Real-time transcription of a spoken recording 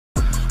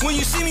When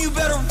you see me, you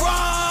better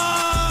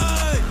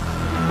run.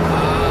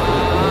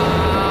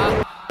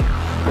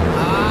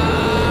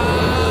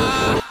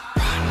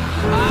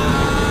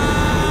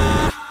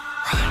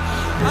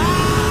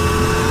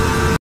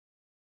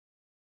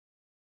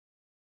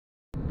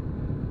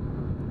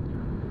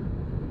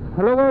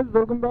 Hello guys,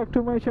 welcome back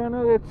to my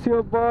channel. It's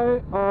your boy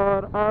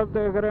और आप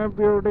देख रहे हैं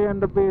beauty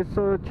and the base.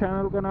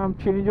 Channel का नाम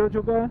change हो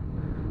चुका है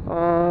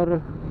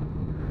और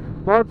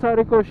बहुत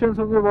सारे क्वेश्चंस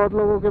होंगे बहुत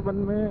लोगों के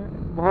मन में।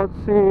 बहुत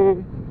सी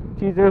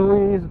चीज़ें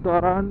हुई इस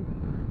दौरान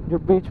जो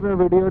बीच में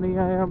वीडियो नहीं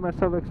आया, मैं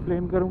सब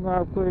एक्सप्लेन करूंगा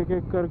आपको एक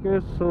एक करके।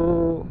 सो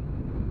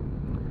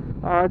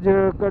आज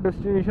का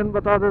डेस्टिनेशन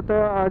बता देता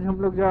है। आज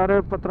हम लोग जा रहे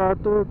हैं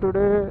Patratu.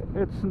 Today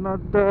it's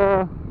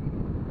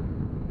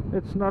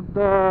not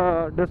the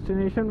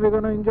destination we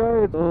gonna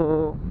enjoy. तो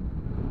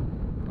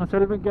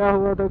असल में क्या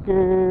हुआ था कि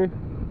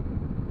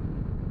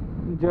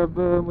जब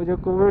मुझे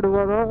कोविड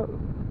हुआ था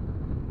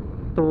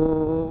तो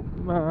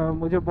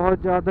मुझे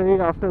बहुत ज़्यादा ही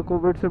आफ्टर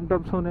कोविड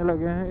सिम्टम्स होने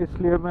लगे हैं,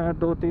 इसलिए मैं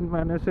 2-3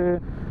 महीने से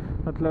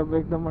मतलब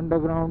एकदम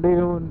अंडरग्राउंड ही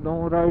हूँ।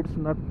 No rides,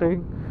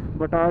 nothing.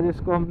 बट आज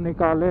इसको हम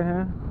निकाले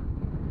हैं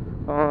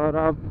और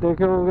आप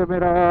देखे होंगे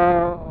मेरा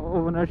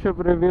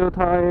ओनरशिप रिव्यू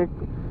था एक,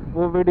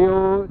 वो वीडियो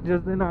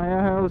जिस दिन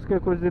आया है उसके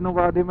कुछ दिनों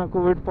बाद ही मैं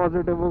कोविड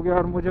पॉजिटिव हो गया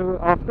और मुझे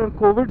आफ्टर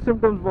कोविड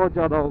सिम्टम्स बहुत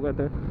ज़्यादा हो गए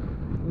थे।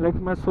 लाइक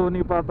मैं सो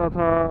नहीं पाता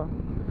था,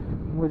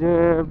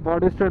 मुझे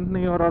बॉडी स्ट्रेंथ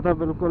नहीं हो रहा था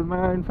बिल्कुल।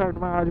 मैं इनफैक्ट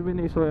मैं आज भी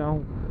नहीं सोया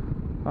हूँ,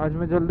 आज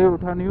मैं जल्दी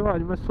उठा नहीं हूँ,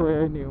 आज मैं सोया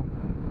ही नहीं हूँ।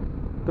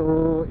 तो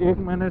 1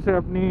 महीने से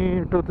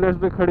अपनी टूथलेस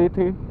भी खड़ी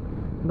थी,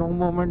 नो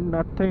मोमेंट,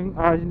 नथिंग।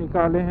 आज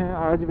निकाले हैं,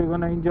 आज we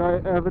gonna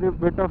enjoy every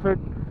bit of it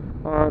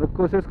और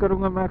कोशिश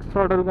करूँगा मैक्स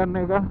थ्रॉटल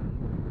करने का।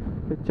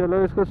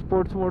 चलो इसको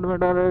स्पोर्ट्स मोड में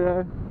डाला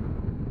जाए।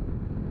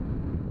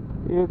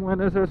 1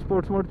 महीने से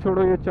स्पोर्ट्स मोड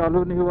छोड़ो, ये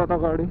चालू नहीं हुआ था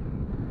गाड़ी।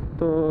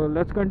 तो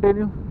लेट्स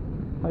कंटिन्यू।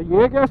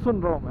 ये क्या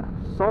सुन रहा हूँ मैं,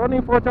 100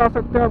 नहीं पहुंचा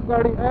सकते आप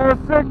गाड़ी,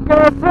 ऐसे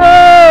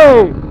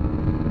कैसे?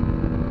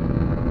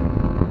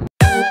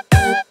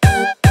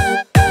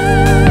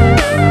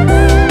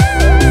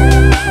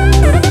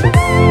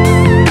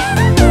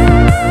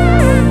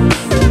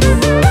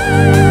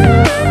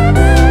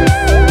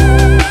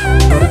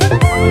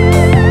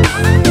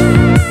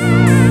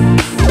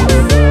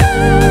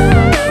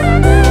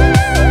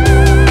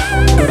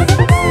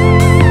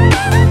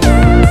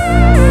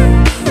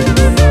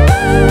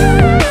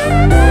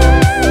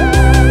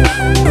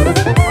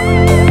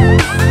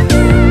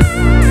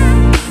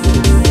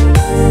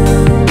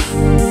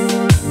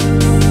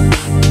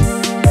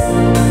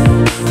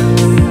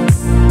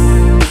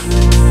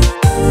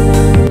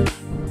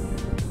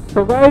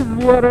 So guys,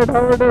 we are at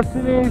our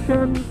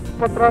destination,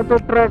 Patratu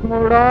track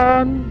mode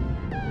on.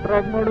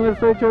 Track mode में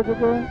स्विच हो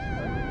चुके हैं।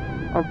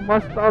 अब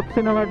मस्त आप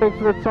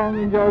सिनेमैटिक्स विद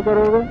सॉन्ग एंजॉय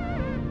करोगे,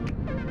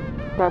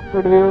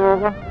 कॉकपिट व्यू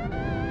होगा,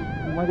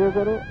 मजे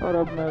करो। और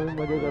अब मैं भी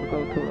मजे करता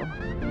हूँ थोड़ा।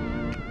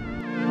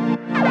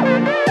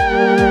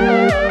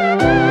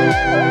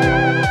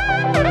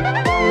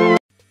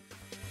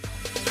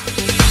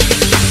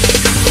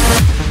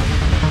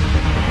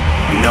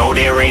 No,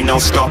 there ain't no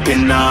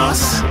stopping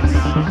us.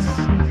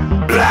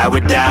 Fly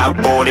without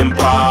boarding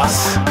pass.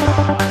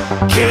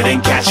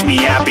 Couldn't catch me,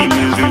 I'll be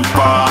moving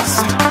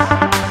fast.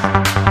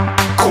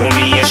 Call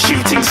me a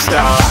shooting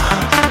star.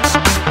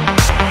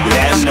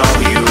 Let 'em know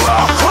who you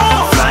are.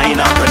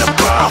 Flying up in a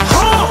bar.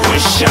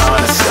 Wish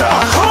on a star.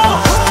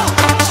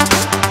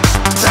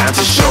 Time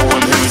to show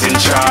 'em who's in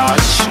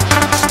charge.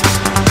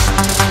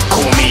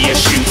 Call me a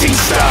shooting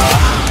star.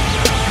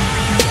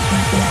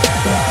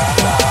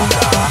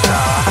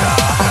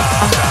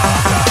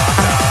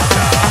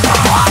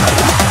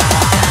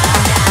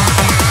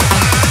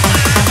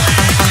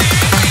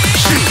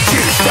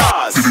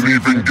 Didn't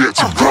even get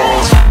to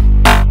cross.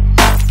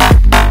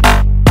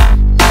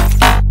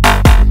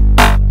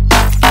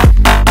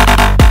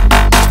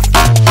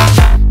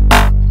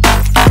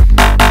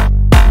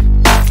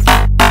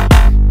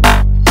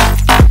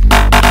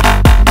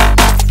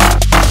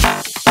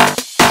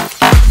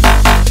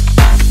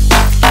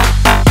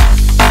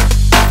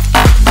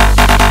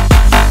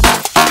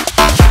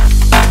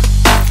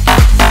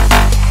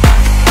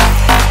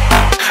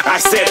 I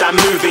said I'm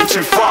moving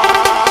too far.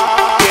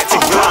 Get to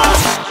glass.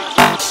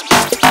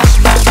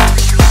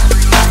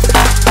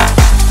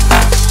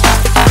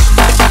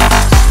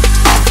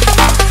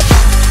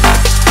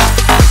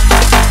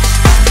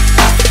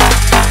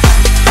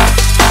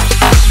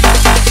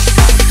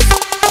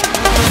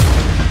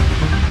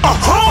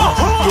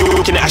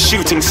 Looking at a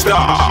shooting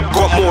star.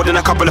 Got more than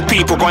a couple of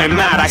people going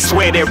mad, I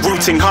swear they're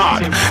rooting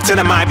hard. Tell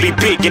them I'd be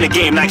big in the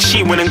game like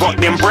she went and got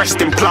them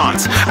breast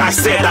implants. I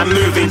said I'm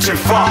moving too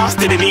fast,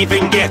 didn't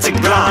even get to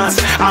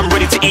glance. I'm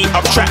ready to eat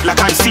up track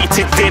like I'm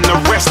seated in a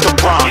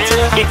restaurant.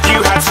 If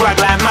you had swag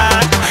like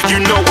mine, you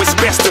know it's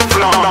best to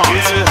flaunt.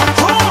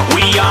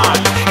 We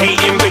aren't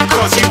hating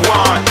because you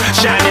aren't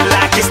shining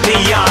like it's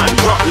neon,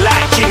 rock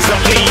like kings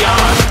of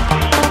Leon.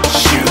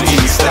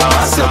 Shooting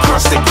stars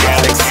across the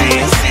galaxy.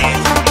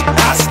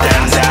 I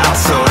stand out,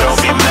 so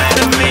don't be mad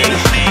at me.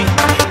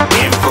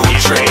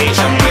 Infiltrate,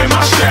 I'm with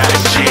my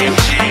strategy.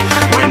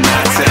 When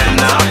I turn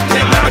up,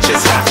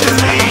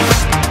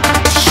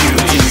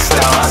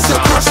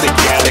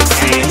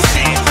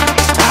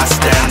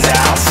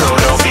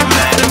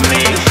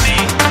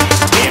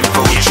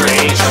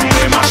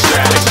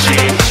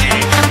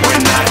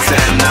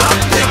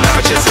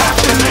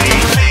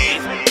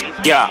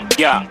 yeah,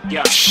 shooting,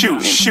 yeah,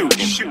 shooting,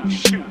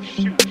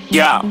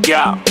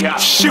 yeah,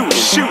 shooting,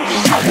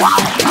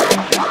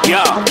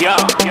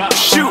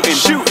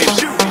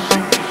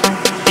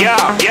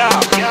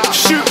 yeah,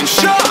 shooting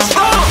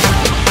shots.